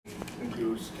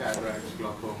cataracts,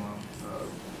 glaucoma,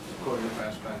 corneal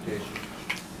transplantation,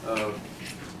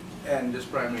 and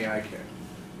just primary eye care.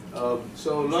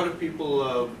 So a lot of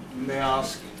people may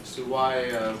ask, so why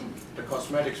the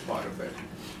cosmetics part of it?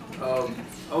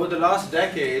 Over the last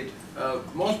decade,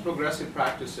 most progressive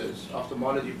practices,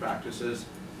 ophthalmology practices,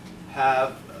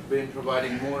 have been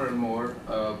providing more and more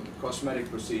cosmetic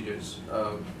procedures,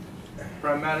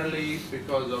 primarily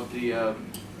because of the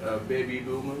baby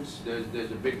boomers.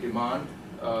 There's a big demand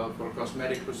for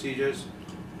cosmetic procedures.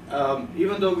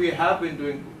 Even though we have been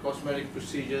doing cosmetic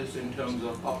procedures in terms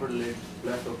of upper lid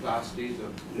blepharoplasties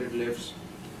or lid lifts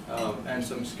and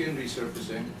some skin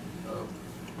resurfacing,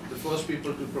 the first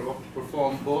people to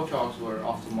perform Botox were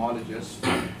ophthalmologists.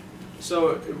 So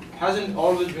it hasn't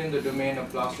always been the domain of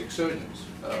plastic surgeons,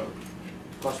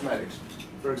 cosmetics.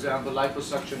 For example,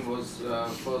 liposuction was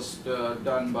first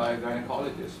done by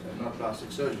gynecologists and not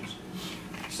plastic surgeons.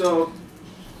 So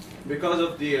because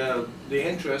of the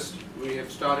interest, we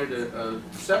have started a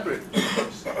separate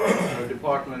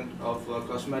department of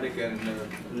cosmetic and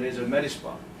laser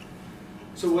medispa.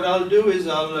 So what I'll do is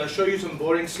I'll show you some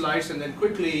boring slides and then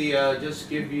quickly just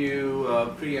give you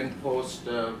pre and post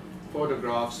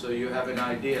photographs so you have an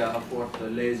idea of what the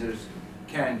lasers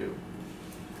can do.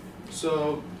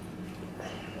 So,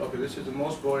 okay, this is the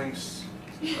most boring slide.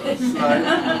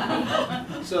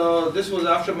 So this was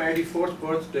after my 84th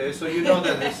birthday, so you know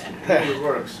that this really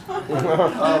works.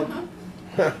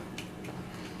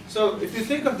 So if you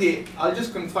think of I'll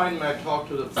just confine my talk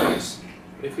to the face.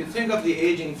 If you think of the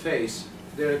aging face,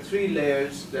 there are three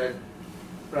layers that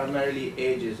primarily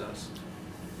ages us.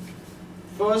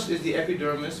 First is the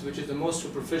epidermis, which is the most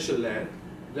superficial layer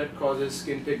that causes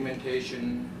skin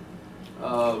pigmentation,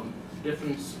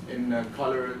 difference in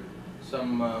color,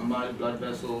 some mild blood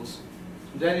vessels.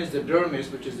 Then is the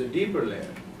dermis, which is the deeper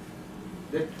layer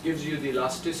that gives you the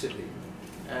elasticity.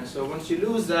 And so once you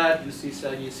lose that, you see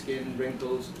saggy skin,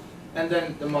 wrinkles, and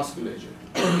then the musculature.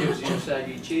 It gives you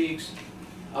saggy cheeks,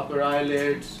 upper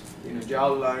eyelids,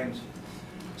 jowl lines.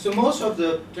 So most of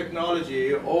the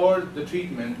technology or the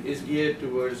treatment is geared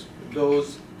towards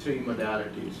those three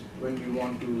modalities when you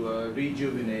want to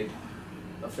rejuvenate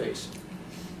a face.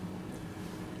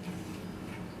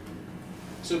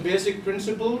 So basic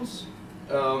principles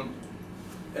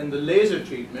in the laser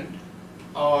treatment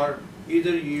are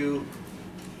either you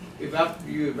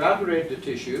evaporate the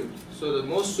tissue, so the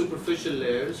most superficial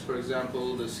layers, for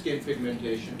example, the skin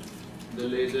pigmentation, the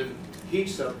laser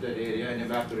heats up that area and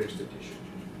evaporates the tissue.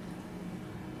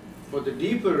 For the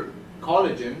deeper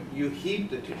collagen, you heat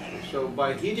the tissue. So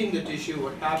by heating the tissue,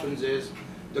 what happens is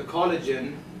the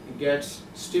collagen gets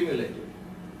stimulated.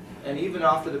 And even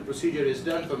after the procedure is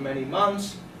done for many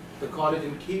months, the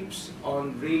collagen keeps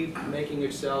on remaking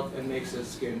itself and makes the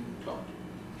skin taut.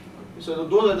 So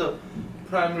those are the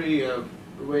primary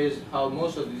ways how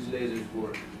most of these lasers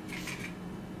work.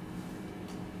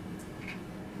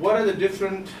 What are the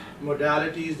different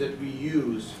modalities that we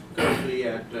use currently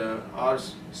at our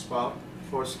spa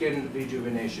for skin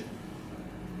rejuvenation?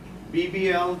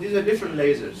 BBL, these are different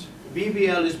lasers.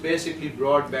 BBL is basically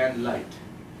broadband light.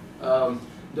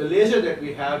 The laser that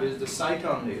we have is the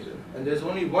Cyton laser, and there's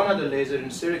only one other laser in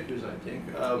Syracuse, I think,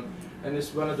 and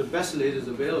it's one of the best lasers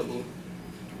available.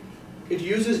 It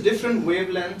uses different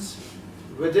wavelengths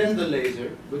within the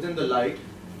laser, within the light,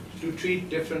 to treat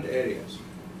different areas.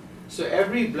 So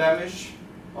every blemish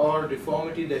or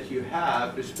deformity that you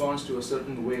have responds to a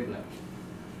certain wavelength.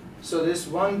 So this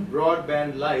one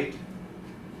broadband light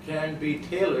can be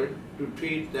tailored to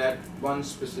treat that one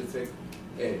specific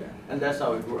area, and that's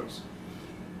how it works.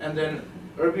 And then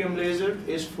erbium laser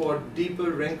is for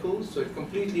deeper wrinkles, so it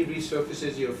completely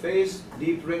resurfaces your face,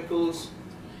 deep wrinkles.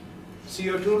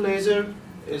 CO2 laser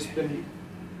has been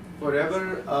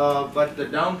forever, but the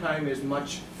downtime is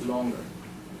much longer.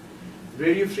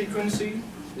 Radio frequency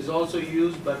is also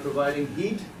used by providing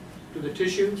heat to the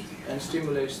tissue and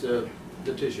stimulates the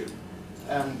tissue.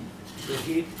 And the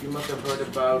heat, you must have heard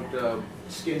about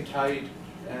skin tight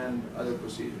and other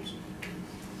procedures.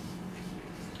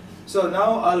 So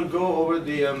now I'll go over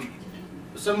the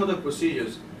some of the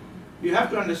procedures. You have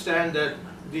to understand that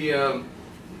the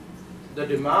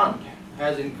demand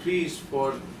has increased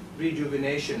for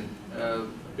rejuvenation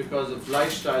because of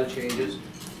lifestyle changes.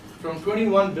 From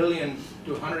 21 billion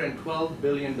to 112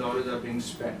 billion dollars are being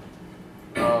spent.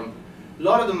 A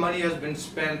lot of the money has been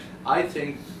spent, I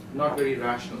think, not very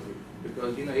rationally,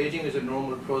 because aging is a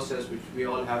normal process which we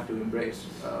all have to embrace.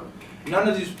 None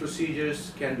of these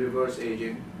procedures can reverse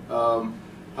aging.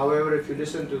 However, if you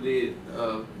listen to the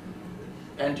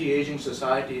anti-aging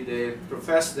society, they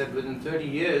profess that within 30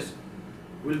 years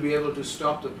we'll be able to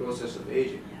stop the process of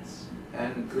aging. Yes.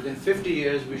 And within 50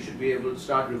 years, we should be able to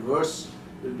start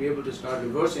we'll be able to start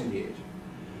reversing the age.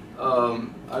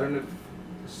 I don't know if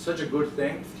it's such a good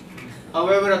thing.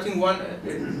 However, I think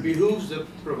it behooves the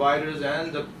providers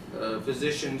and the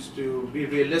physicians to be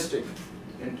realistic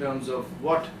in terms of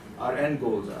what our end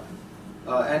goals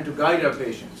are and to guide our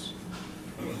patients.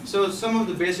 So some of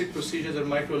the basic procedures are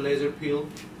micro laser peel.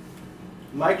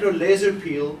 Micro laser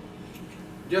peel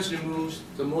just removes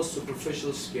the most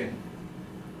superficial skin.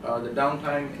 The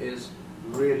downtime is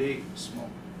really small,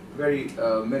 very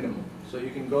minimal. So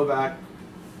you can go back,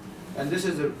 and these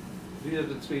are the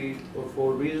 3 or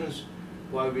 4 reasons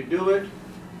why we do it.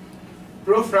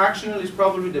 Profractional is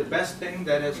probably the best thing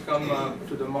that has come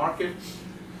to the market.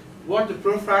 What the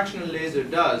profractional laser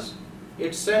does,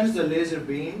 it sends the laser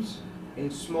beams in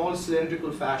small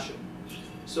cylindrical fashion.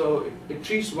 So it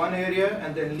treats one area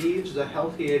and then leaves the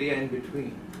healthy area in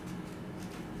between.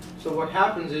 So what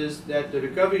happens is that the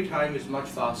recovery time is much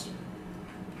faster.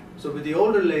 So with the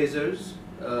older lasers,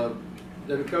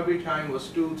 the recovery time was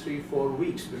 2, 3, 4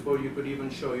 weeks before you could even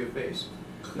show your face.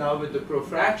 Now with the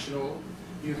profractional,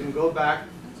 you can go back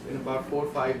in about 4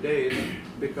 or 5 days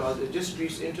because it just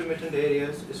treats intermittent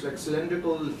areas. It's like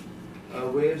cylindrical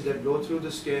waves that go through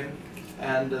the skin,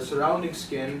 and the surrounding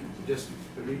skin just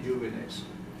rejuvenates.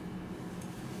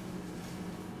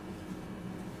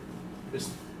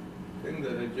 This thing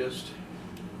that I just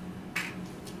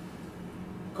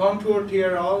contour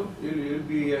tear-all, you'll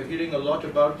be hearing a lot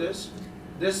about this.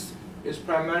 This is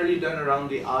primarily done around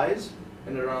the eyes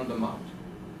and around the mouth.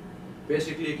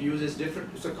 Basically, it uses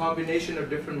it's a combination of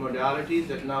different modalities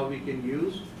that now we can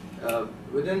use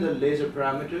within the laser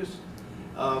parameters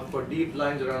for deep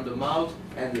lines around the mouth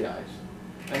and the eyes.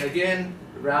 And again,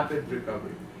 rapid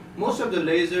recovery. Most of the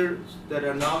lasers that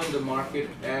are now in the market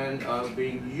and are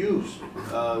being used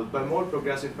by more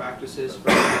progressive practices,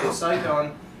 the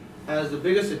C.E.O has the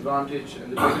biggest advantage,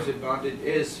 and the biggest advantage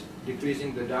is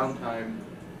decreasing the downtime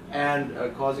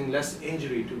and causing less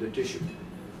injury to the tissue.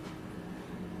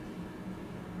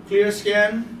 Clear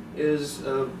scan is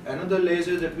another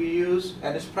laser that we use,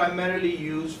 and it's primarily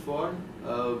used for,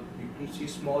 you can see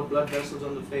small blood vessels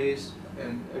on the face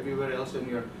and everywhere else in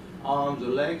your arms or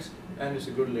legs, and it's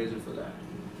a good laser for that.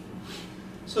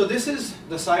 So this is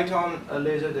the C.E.O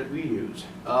laser that we use.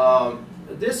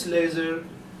 This laser,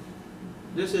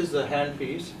 this is the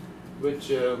handpiece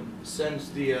which sends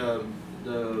the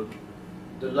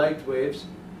light waves,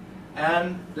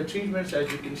 and the treatments,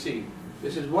 as you can see.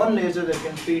 This is one laser that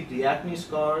can treat the acne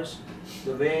scars,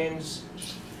 the veins.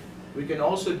 We can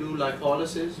also do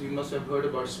lipolysis. You must have heard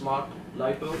about smart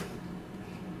lipo.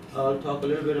 I'll talk a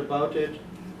little bit about it.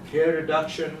 Hair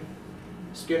reduction,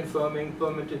 skin firming,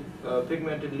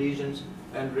 pigmented lesions,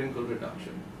 and wrinkle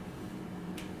reduction.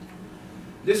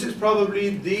 This is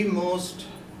probably the most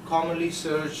commonly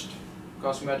searched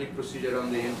cosmetic procedure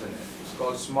on the internet. It's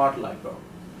called smart lipo.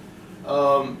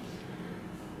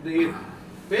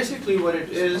 Basically what it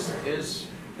is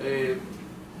a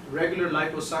regular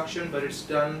liposuction, but it's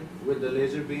done with the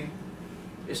laser beam.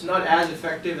 It's not as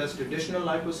effective as traditional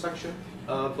liposuction,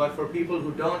 but for people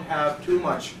who don't have too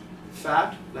much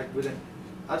fat, like within,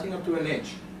 I think up to an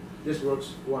inch, this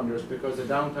works wonders because the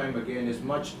downtime again is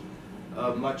much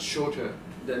shorter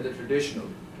than the traditional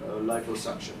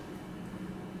liposuction.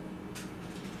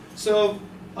 So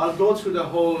I'll go through the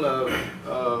whole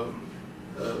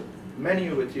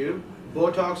menu with you.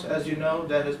 Botox, as you know,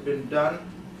 that has been done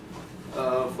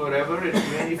forever. It's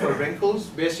mainly for wrinkles.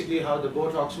 Basically how the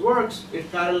Botox works,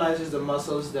 it paralyzes the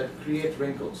muscles that create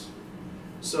wrinkles.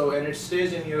 So, and it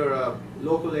stays in your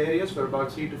local areas for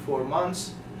about 3 to 4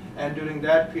 months, and during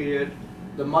that period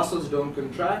the muscles don't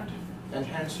contract, and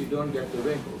hence you don't get the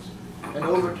wrinkles. And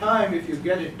over time, if you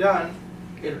get it done,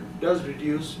 it does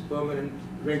reduce permanent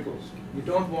wrinkles. You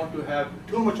don't want to have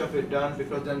too much of it done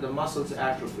because then the muscles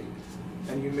atrophy.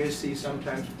 And you may see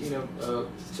sometimes,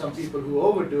 some people who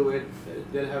overdo it,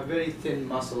 they'll have very thin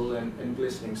muscle and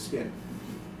glistening skin.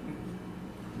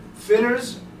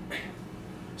 Fillers,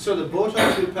 so the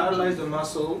Botox will paralyze the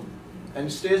muscle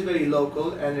and stays very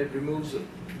local, and it removes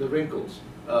the wrinkles.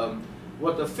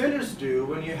 What the fillers do,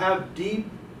 when you have deep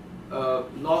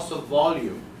loss of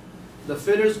volume, the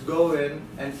fillers go in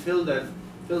and fill that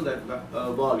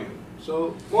volume.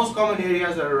 So most common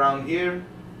areas are around here.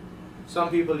 Some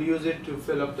people use it to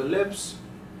fill up the lips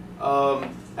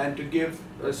and to give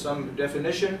some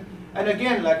definition. And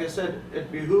again, like I said,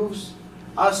 it behooves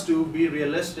us to be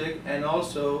realistic and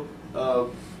also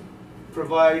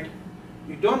provide,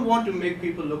 you don't want to make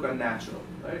people look unnatural,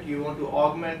 right? You want to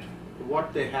augment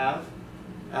what they have.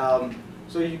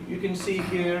 So you can see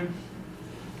here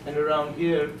and around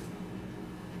here,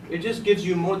 it just gives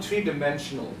you more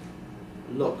three-dimensional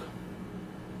look.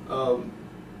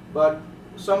 But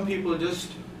some people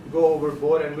just go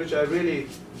overboard, and which I really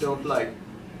don't like.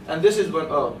 And this is one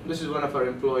of our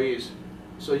employees.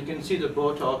 So you can see the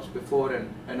Botox before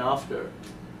and after.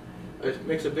 It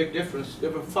makes a big difference. There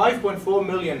were 5.4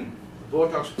 million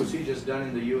Botox procedures done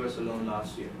in the US alone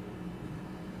last year.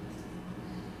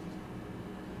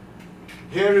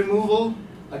 Hair removal,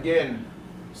 again,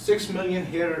 6 million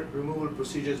hair removal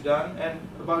procedures done, and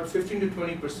about 15 to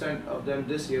 20% of them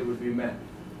this year would be men.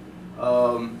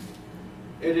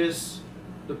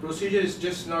 The procedure is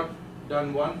just not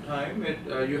done one time.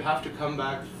 You have to come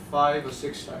back 5 or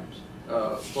 6 times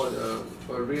for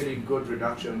a really good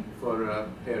reduction for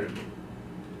hair removal.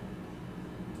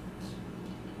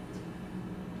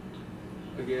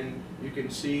 Again, you can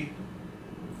see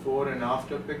before and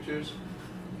after pictures.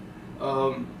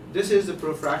 This is the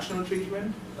profractional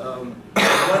treatment. One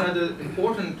other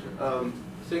important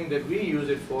thing that we use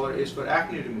it for is for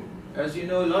acne removal. As you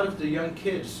know, a lot of the young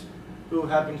kids who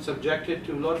have been subjected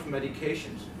to a lot of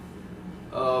medications,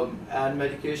 and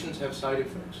medications have side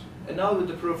effects. And now with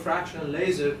the profractional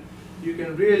laser, you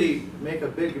can really make a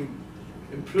big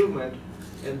improvement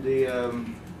in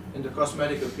the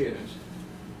cosmetic appearance.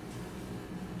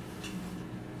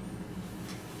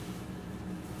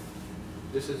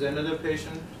 This is another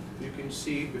patient. You can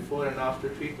see before and after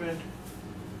treatment.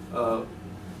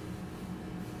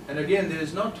 And again, there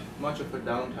is not much of a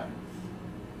downtime.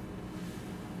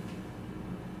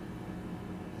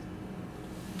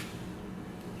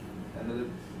 Another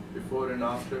before and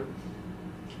after.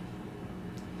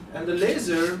 And the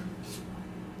laser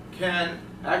can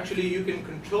actually, you can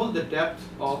control the depth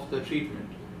of the treatment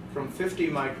from 50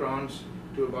 microns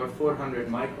to about 400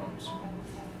 microns.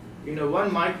 You know,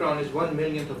 1 micron is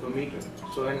 1/1,000,000th of a meter.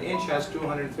 So an inch has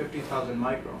 250,000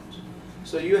 microns.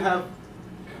 So you have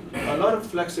a lot of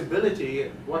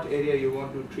flexibility what area you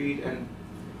want to treat and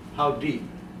how deep.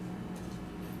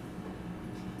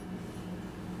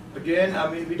 Again, I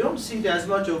mean, we don't see it as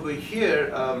much over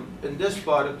here in this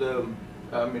part of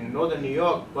northern New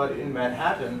York, but in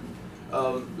Manhattan,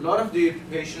 a lot of the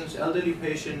patients, elderly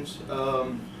patients,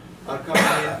 are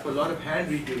coming in for a lot of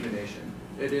hand rejuvenation.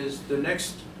 It is the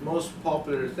next most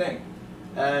popular thing.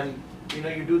 And you know,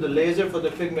 you do the laser for the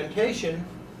pigmentation,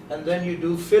 and then you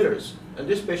do fillers. And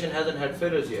this patient hasn't had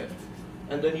fillers yet.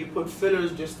 And then you put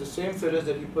fillers, just the same fillers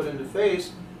that you put in the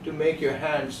face, to make your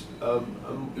hands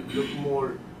look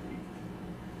more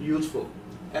youthful.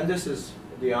 And this is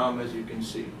the arm, as you can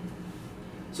see.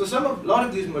 So a lot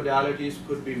of these modalities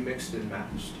could be mixed and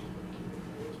matched.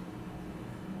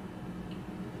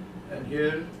 And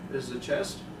here is the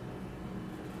chest.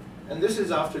 And this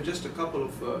is after just a couple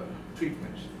of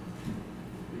treatments.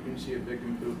 You can see a big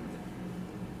improvement.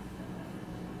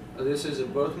 This is a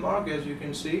birthmark, as you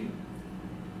can see.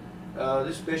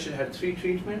 This patient had 3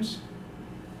 treatments,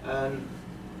 and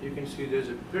you can see there's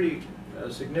a pretty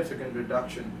significant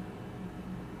reduction.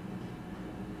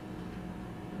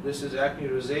 This is acne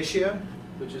rosacea,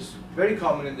 which is very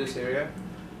common in this area.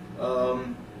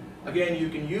 Again, you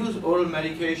can use oral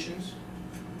medications.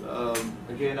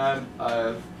 Again, I'm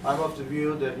of the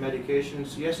view that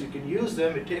medications, yes, you can use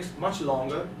them. It takes much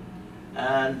longer,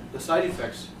 and the side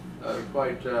effects are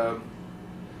quite.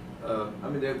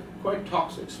 They're quite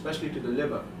toxic, especially to the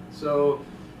liver. So,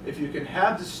 if you can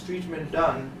have this treatment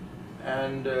done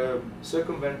and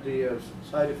circumvent the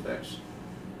side effects,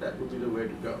 that would be the way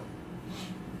to go.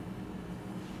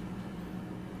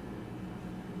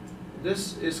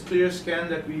 This is clear scan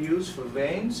that we use for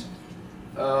veins.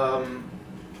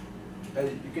 As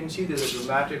you can see, there's a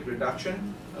dramatic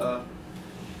reduction.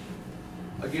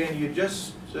 Again, you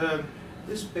just,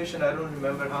 this patient, I don't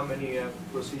remember how many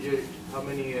attempts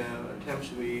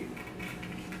we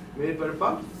made, but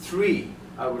about 3,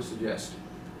 I would suggest.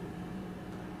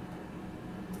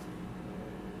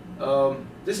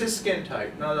 This is skin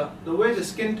tight. Now, the way the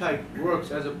skin tight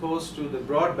works, as opposed to the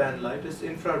broadband light, is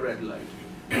infrared light.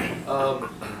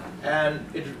 And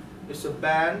it's a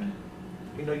band.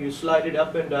 You know, you slide it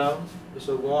up and down. It's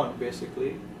a wand,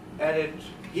 basically, and it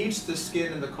heats the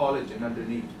skin and the collagen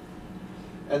underneath.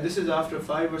 And this is after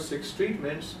 5 or 6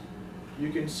 treatments.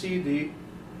 You can see the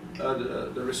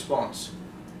response,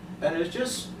 and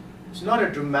it's not a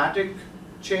dramatic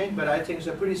change, but I think it's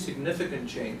a pretty significant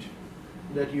change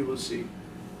that you will see.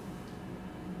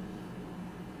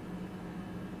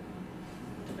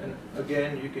 And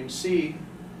again, you can see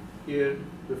here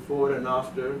before and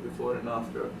after, before and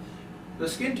after. The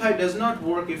skin tight does not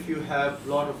work if you have a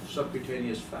lot of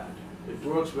subcutaneous fat. It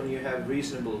works when you have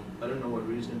reasonable, I don't know what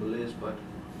reasonable is, but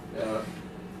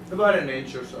about an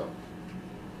inch or so.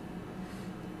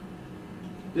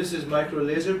 This is micro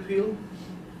laser peel.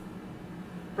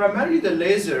 Primarily the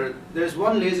laser, there's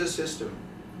one laser system,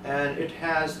 and it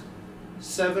has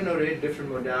 7 or 8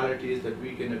 different modalities that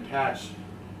we can attach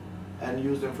and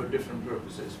use them for different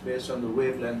purposes based on the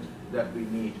wavelength that we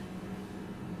need.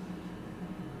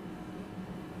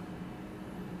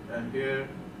 And here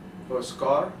for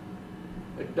scar,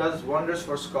 it does wonders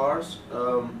for scars.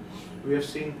 We have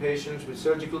seen patients with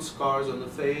surgical scars on the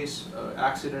face,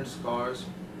 accident scars,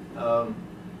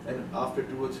 and after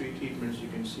 2 or 3 treatments you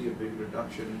can see a big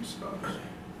reduction in scars.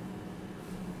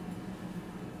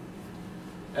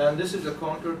 And this is a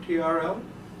contour TRL,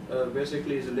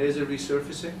 basically is a laser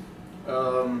resurfacing.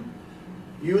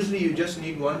 Usually you just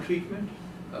need 1 treatment,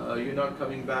 you're not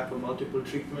coming back for multiple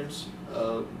treatments,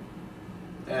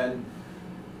 and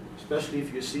especially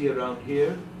if you see around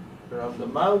here, around the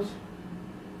mouth,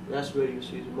 that's where you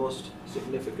see the most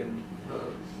significant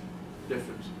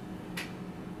difference.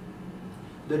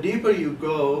 The deeper you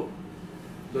go,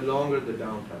 the longer the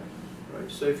downtime, right?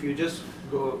 So if you just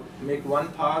go make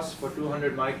 1 pass for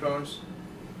 200 microns,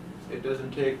 it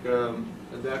doesn't take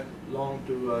that long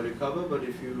to recover, but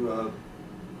if you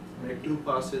make 2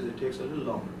 passes, it takes a little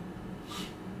longer.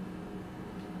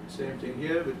 Same thing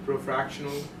here with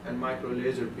profractional and micro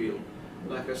laser peel.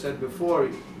 Like I said before,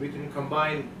 we can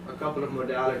combine a couple of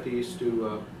modalities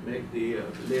to make the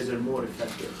laser more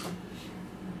effective.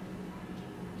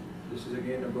 This is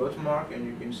again a birthmark, and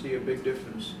you can see a big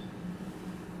difference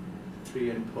pre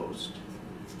and post.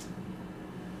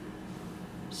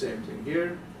 Same thing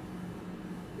here,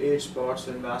 age spots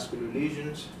and vascular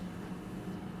lesions.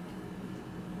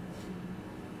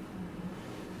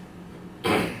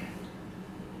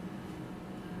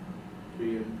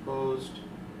 Pre and post.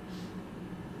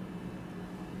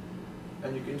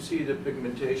 And you can see the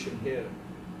pigmentation here.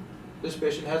 This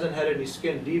patient hasn't had any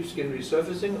skin, deep skin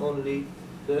resurfacing, only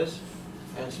this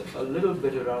and a little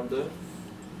bit around the.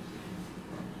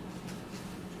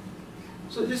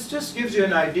 So this just gives you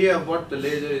an idea of what the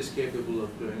laser is capable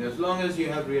of doing. As long as you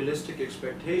have realistic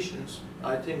expectations,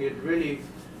 I think it really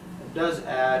does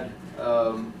add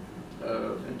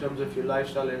in terms of your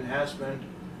lifestyle enhancement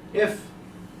if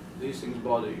these things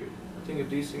bother you. I think if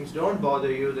these things don't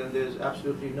bother you, then there's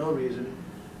absolutely no reason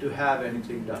to have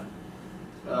anything done.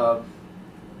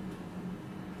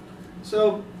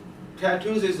 So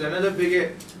tattoos is another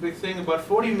big thing. About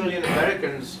 40 million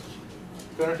Americans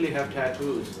currently have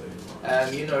tattoos,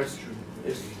 and you know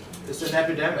it's an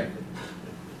epidemic.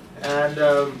 And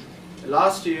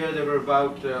last year there were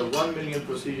about 1 million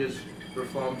procedures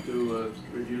performed to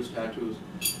reduce tattoos.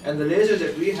 And the laser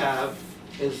that we have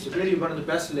is really one of the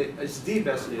best. It's the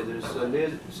best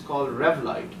laser. It's called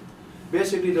Revlight.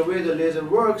 Basically, the way the laser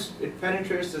works, it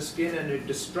penetrates the skin and it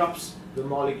disrupts the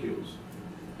molecules.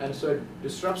 And so it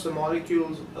disrupts the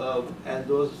molecules, and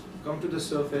those come to the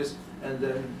surface, and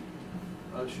then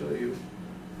I'll show you.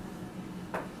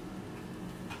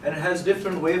 And it has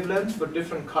different wavelengths for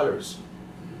different colors.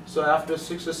 So after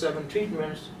 6 or 7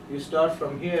 treatments, you start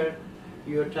from here,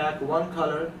 you attack one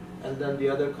color, and then the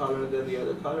other color, then the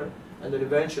other color, and then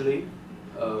eventually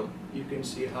you can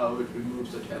see how it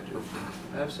removes the tattoo.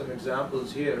 I have some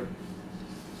examples here,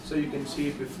 so you can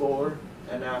see before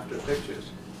and after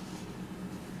pictures.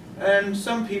 And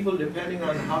some people, depending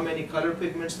on how many color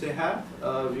pigments they have,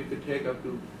 you could take up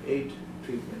to 8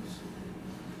 treatments.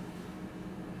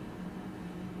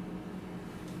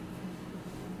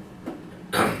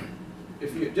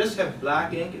 If you just have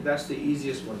black ink, that's the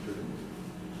easiest one to remove.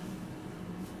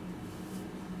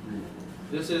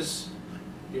 This is,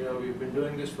 you know, we've been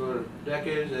doing this for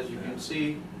decades. As you can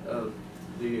see,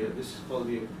 this is called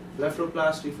the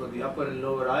blepharoplasty for the upper and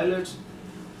lower eyelids.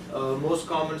 Most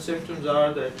common symptoms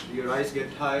are that your eyes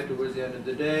get tired towards the end of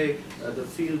the day, the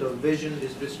field of vision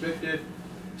is restricted,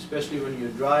 especially when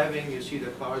you're driving. You see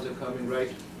the cars are coming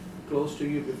right close to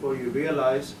you before you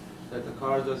realize that the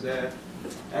cars are there,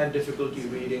 and difficulty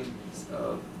reading.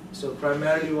 So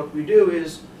primarily what we do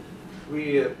is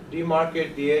we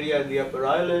demarcate the area in the upper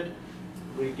eyelid,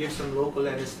 we give some local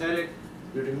anesthetic,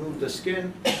 we remove the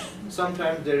skin.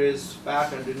 Sometimes there is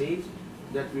fat underneath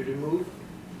that we remove,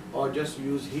 or just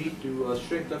use heat to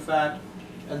shrink the fat,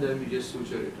 and then we just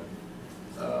suture it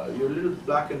up. You're a little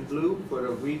black and blue for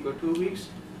a week or 2 weeks,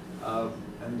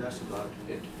 and that's about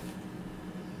it.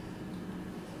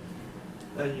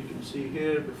 And you can see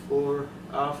here before,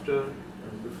 after,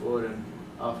 and before and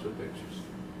after pictures.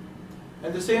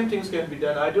 And the same things can be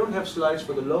done. I don't have slides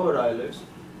for the lower eyelids,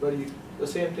 but the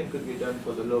same thing could be done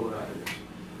for the lower eyelids.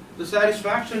 The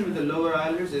satisfaction with the lower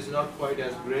eyelids is not quite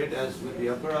as great as with the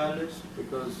upper eyelids,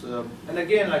 because, and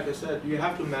again, like I said, you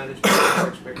have to manage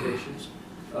expectations.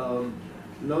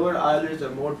 lower eyelids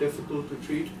are more difficult to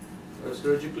treat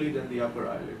surgically than the upper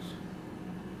eyelids.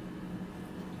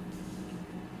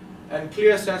 And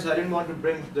clear sense, I didn't want to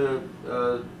bring the,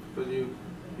 because you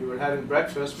were having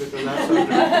breakfast, because I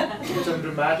have some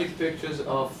dramatic pictures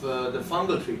of the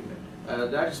fungal treatment.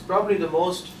 That is probably the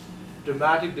most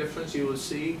dramatic difference you will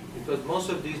see, because most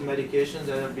of these medications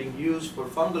that are being used for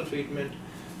fungal treatment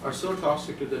are so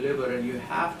toxic to the liver, and you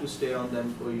have to stay on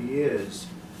them for years.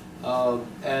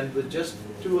 And with just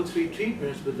 2 or 3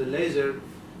 treatments with the laser,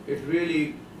 it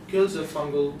really kills the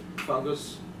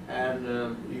fungus, and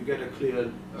you get a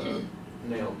clear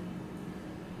nail.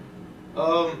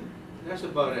 That's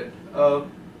about it.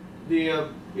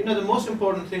 The most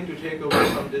important thing to take away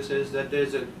from this is that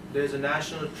there's a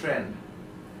national trend.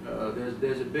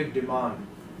 There's a big demand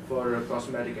for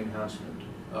cosmetic enhancement,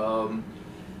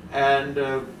 and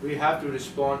we have to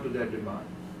respond to that demand.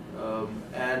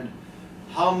 And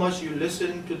how much you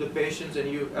listen to the patients, and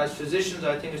you, as physicians,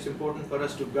 I think it's important for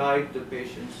us to guide the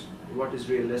patients what is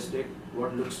realistic,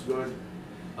 what looks good,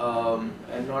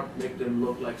 and not make them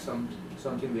look like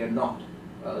something they are not.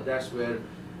 That's where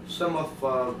some of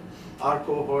our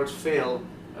cohorts fail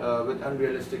with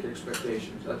unrealistic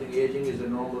expectations. I think aging is a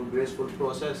normal, graceful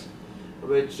process,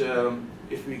 which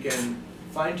if we can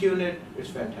fine-tune it, it's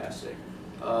fantastic.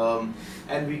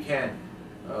 And we can,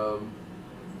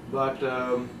 but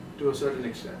to a certain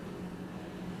extent.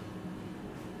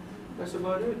 That's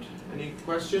about it. Any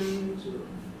questions?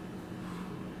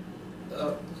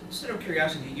 Just out of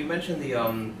curiosity, you mentioned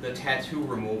the tattoo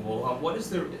removal. What is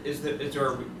there?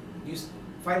 Do you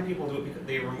find people do it because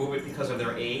they remove it because of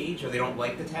their age, or they don't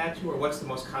like the tattoo, or what's the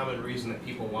most common reason that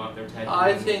people want their tattoo removed?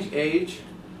 I think age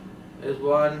is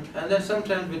one, and then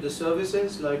sometimes with the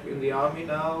services, like in the army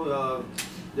now,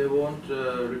 they won't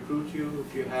recruit you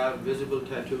if you have visible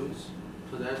tattoos.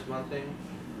 So that's one thing.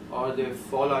 Or they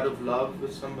fall out of love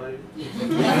with somebody. It's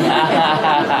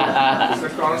a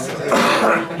constant.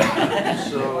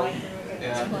 So,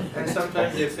 yeah. And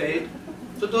sometimes they fade.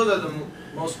 So those are the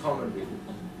most common reasons.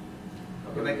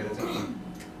 Okay,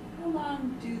 how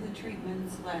long do the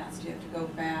treatments last? You have to go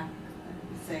back,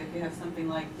 say if you have something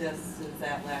like this, does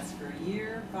that last for a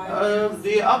year, 5 years?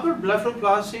 The upper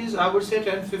blepharoplasties, I would say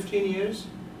 10-15 years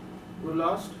will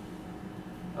last.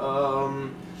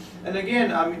 And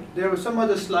again, I mean, there were some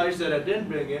other slides that I didn't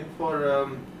bring in for,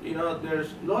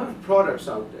 there's a lot of products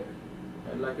out there.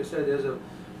 And like I said,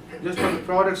 just for the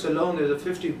products alone, there's a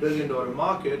 $50 billion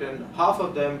market, and half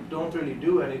of them don't really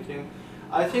do anything.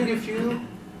 I think if you,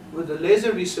 with the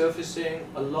laser resurfacing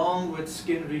along with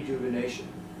skin rejuvenation,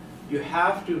 you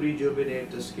have to rejuvenate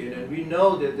the skin, and we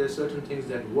know that there's certain things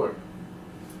that work.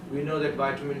 We know that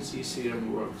vitamin C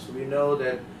serum works. We know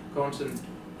that constant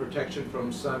protection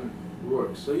from sun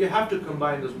works. So you have to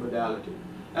combine those modalities.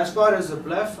 As far as the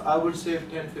bleph, I would say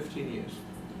 10-15 years.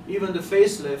 Even the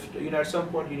facelift, at some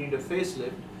point you need a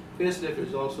facelift. Facelift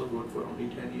is also good for only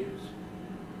 10 years.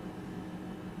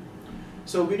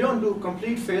 So we don't do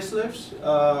complete facelifts.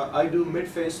 I do mid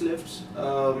facelifts,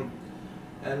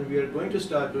 and we are going to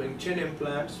start doing chin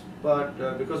implants.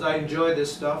 But because I enjoy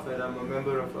this stuff, and I'm a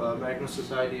member of American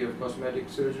Society of Cosmetic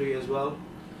Surgery as well,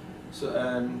 so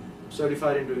and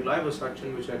certified in doing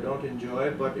liposuction, which I don't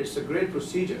enjoy, but it's a great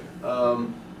procedure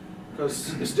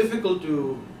because it's difficult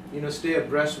to stay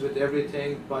abreast with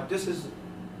everything. But this is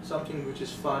something which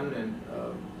is fun, and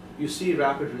you see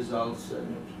rapid results.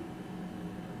 And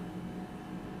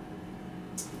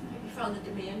have you found the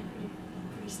demand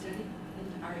pretty steady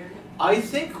in our area? I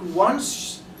think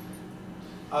once,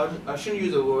 I shouldn't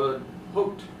use the word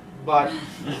hooked, but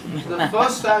the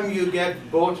first time you get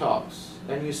Botox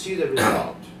and you see the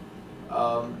result,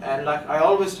 and like I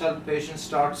always tell patients,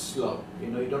 start slow.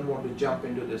 You don't want to jump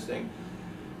into this thing.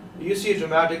 You see a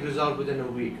dramatic result within a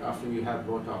week after you have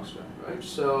Botox done, right?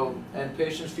 So, and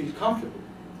patients feel comfortable.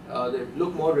 They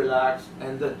look more relaxed,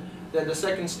 and then the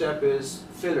second step is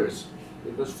fillers,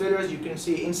 because fillers you can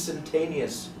see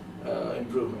instantaneous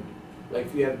improvement. Like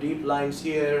if you have deep lines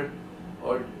here,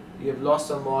 or you have lost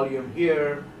some volume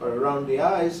here or around the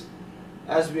eyes,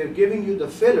 as we are giving you the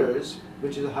fillers,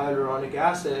 which is hyaluronic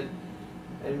acid,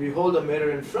 and we hold a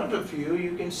mirror in front of you,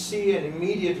 you can see an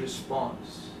immediate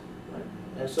response. Right?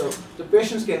 And so the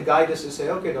patients can guide us and say,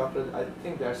 okay, doctor, I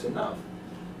think that's enough.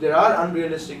 There are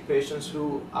unrealistic patients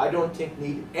who I don't think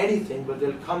need anything, but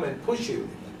they'll come and push you.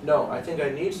 No, I think I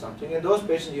need something. And those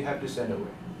patients you have to send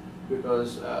away,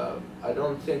 because I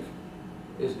don't think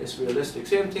it's realistic.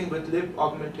 Same thing with lip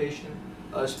augmentation,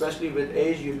 especially with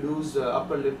age, you lose the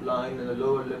upper lip line and the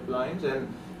lower lip lines,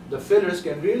 and the fillers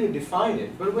can really define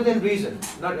it, but within reason.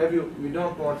 We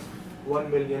don't want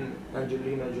 1 million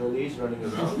Angelina Jolies running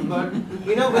around, but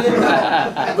you know, within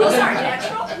Those aren't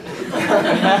natural.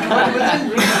 but within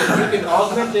reason, you can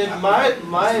augment it.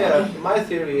 My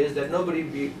theory is that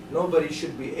nobody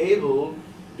should be able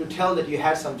to tell that you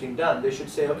had something done. They should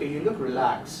say, okay, you look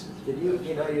relaxed. Did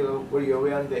were you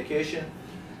away on vacation?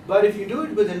 But if you do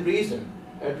it within reason,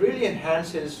 it really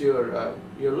enhances your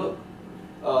look.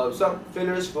 Some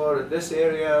fillers for this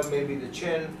area, maybe the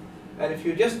chin, and if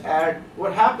you just add,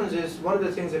 what happens is, one of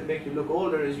the things that make you look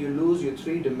older is you lose your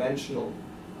three-dimensional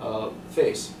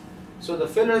face. So the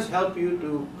fillers help you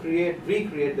to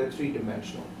recreate the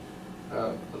three-dimensional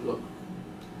look.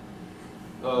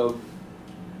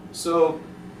 So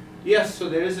yes, so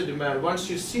there is a demand. Once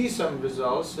you see some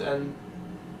results, and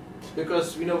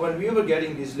because when we were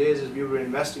getting these lasers, we were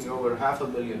investing over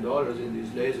 $500,000 in these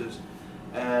lasers,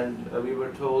 and we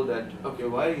were told that, okay,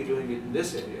 why are you doing it in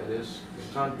this area? There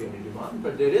can't be any demand,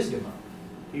 but there is demand.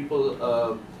 People,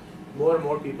 more and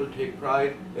more people take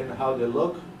pride in how they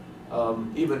look,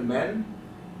 even men.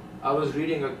 I was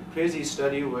reading a crazy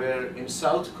study where in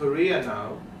South Korea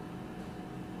now,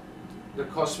 the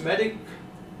cosmetic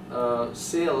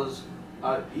sales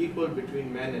are equal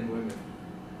between men and women.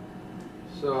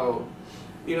 So,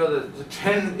 the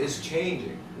trend is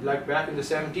changing. Like back in the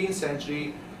 17th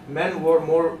century, men wore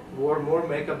more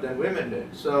makeup than women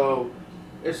did. So,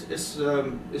 it's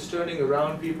turning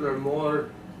around. People are more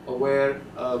aware.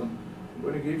 I'm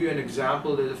going to give you an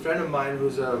example. There's a friend of mine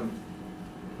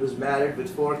who's married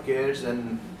with 4 kids,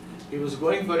 and he was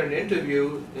going for an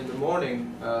interview in the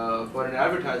morning for an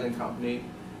advertising company.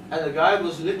 And the guy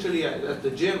was literally at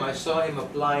the gym. I saw him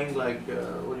applying what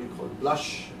do you call it,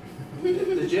 blush at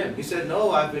the gym. He said,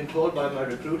 no, I've been told by my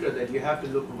recruiter that you have to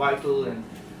look vital and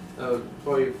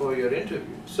for your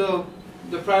interview. So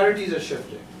the priorities are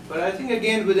shifting. But I think,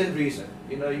 again, within reason.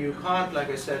 You can't, like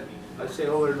I said, I say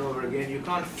over and over again, you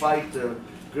can't fight the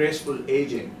graceful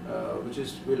aging, which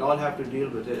is, we'll all have to deal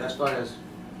with it, as far as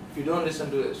if you don't listen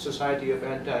to the Society of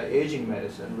Anti-Aging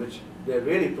Medicine, which they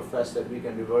really profess that we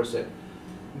can reverse it.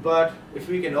 But if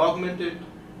we can augment it,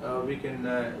 we can,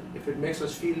 if it makes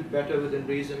us feel better within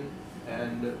reason,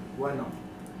 and why not?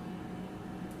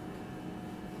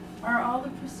 Are all the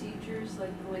procedures,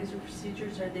 like the laser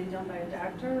procedures, are they done by a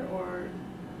doctor, or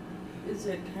is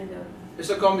it kind of? It's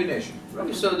a combination, right?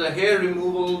 Okay. So the hair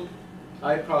removal,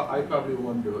 I probably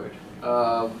won't do it,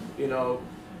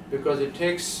 because it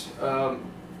takes,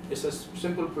 it's a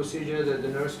simple procedure that the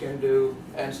nurse can do,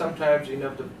 and sometimes, a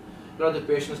lot of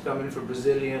the patients come in for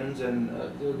Brazilians, and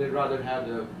they'd rather have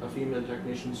the female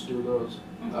technicians do those.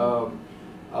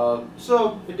 Mm-hmm.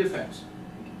 So it depends.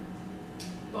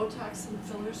 Botox and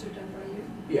fillers are done by you?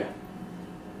 Yeah.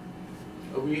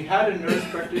 We had a nurse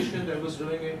practitioner that was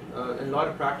doing it. In a lot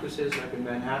of practices, like in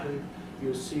Manhattan,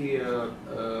 you see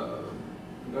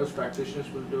nurse practitioners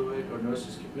will do it, or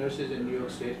nurses in New York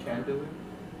State can do it.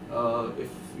 If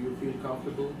you feel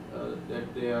comfortable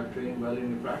that they are trained well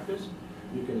in the practice,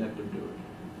 you can let them do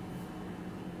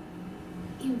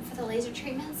it. For the laser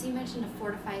treatments, you mentioned a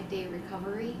 4 to 5 day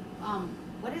recovery.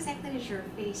 What exactly is your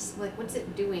face, what's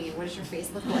it doing, and what does your face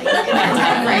look like in that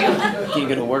time frame? You're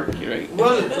gonna work, right?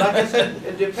 Well, like I said,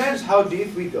 it depends how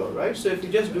deep we go, right? So if you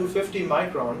just do 50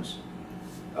 microns,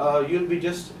 you'll be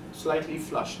just slightly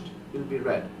flushed. You'll be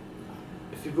red.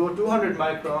 If you go 200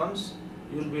 microns,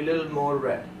 you'll be a little more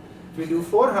red. If you do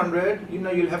 400,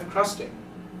 you'll have crusting,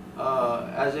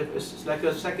 as if it's like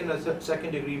a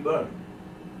second degree burn.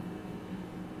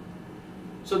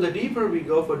 So the deeper we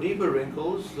go for deeper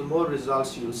wrinkles, the more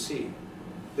results you'll see,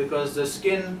 because the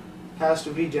skin has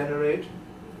to regenerate,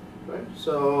 right?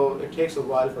 So it takes a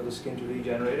while for the skin to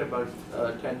regenerate, about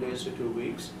 10 days to 2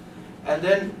 weeks. And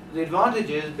then the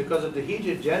advantage is, because of the heat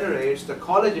it generates, the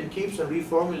collagen keeps on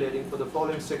reformulating for the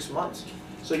following 6 months.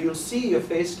 So you'll see your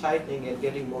face tightening and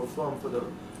getting more firm for the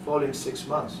following 6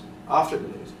 months after the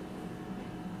laser.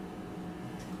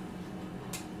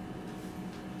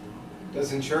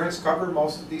 Does insurance cover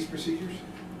most of these procedures?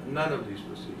 None of these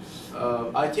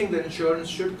procedures. I think the insurance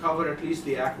should cover at least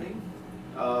the acne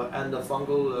and the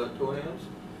fungal toenails,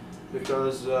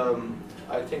 because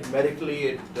I think medically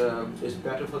it is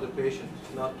better for the patient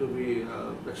not to be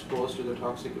exposed to the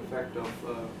toxic effect of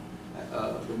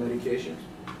the medications.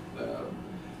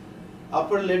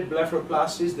 Upper lid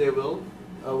blepharoplasties, they will.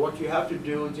 What you have to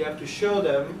do is you have to show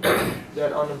them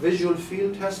that on a visual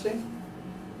field testing,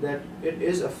 that it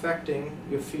is affecting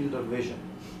your field of vision.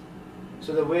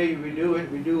 So the way we do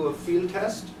it, we do a field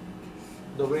test,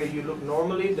 the way you look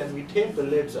normally, then we tape the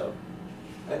lids up.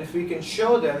 And if we can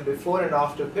show them before and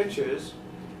after pictures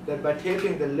that by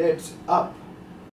taping the lids up,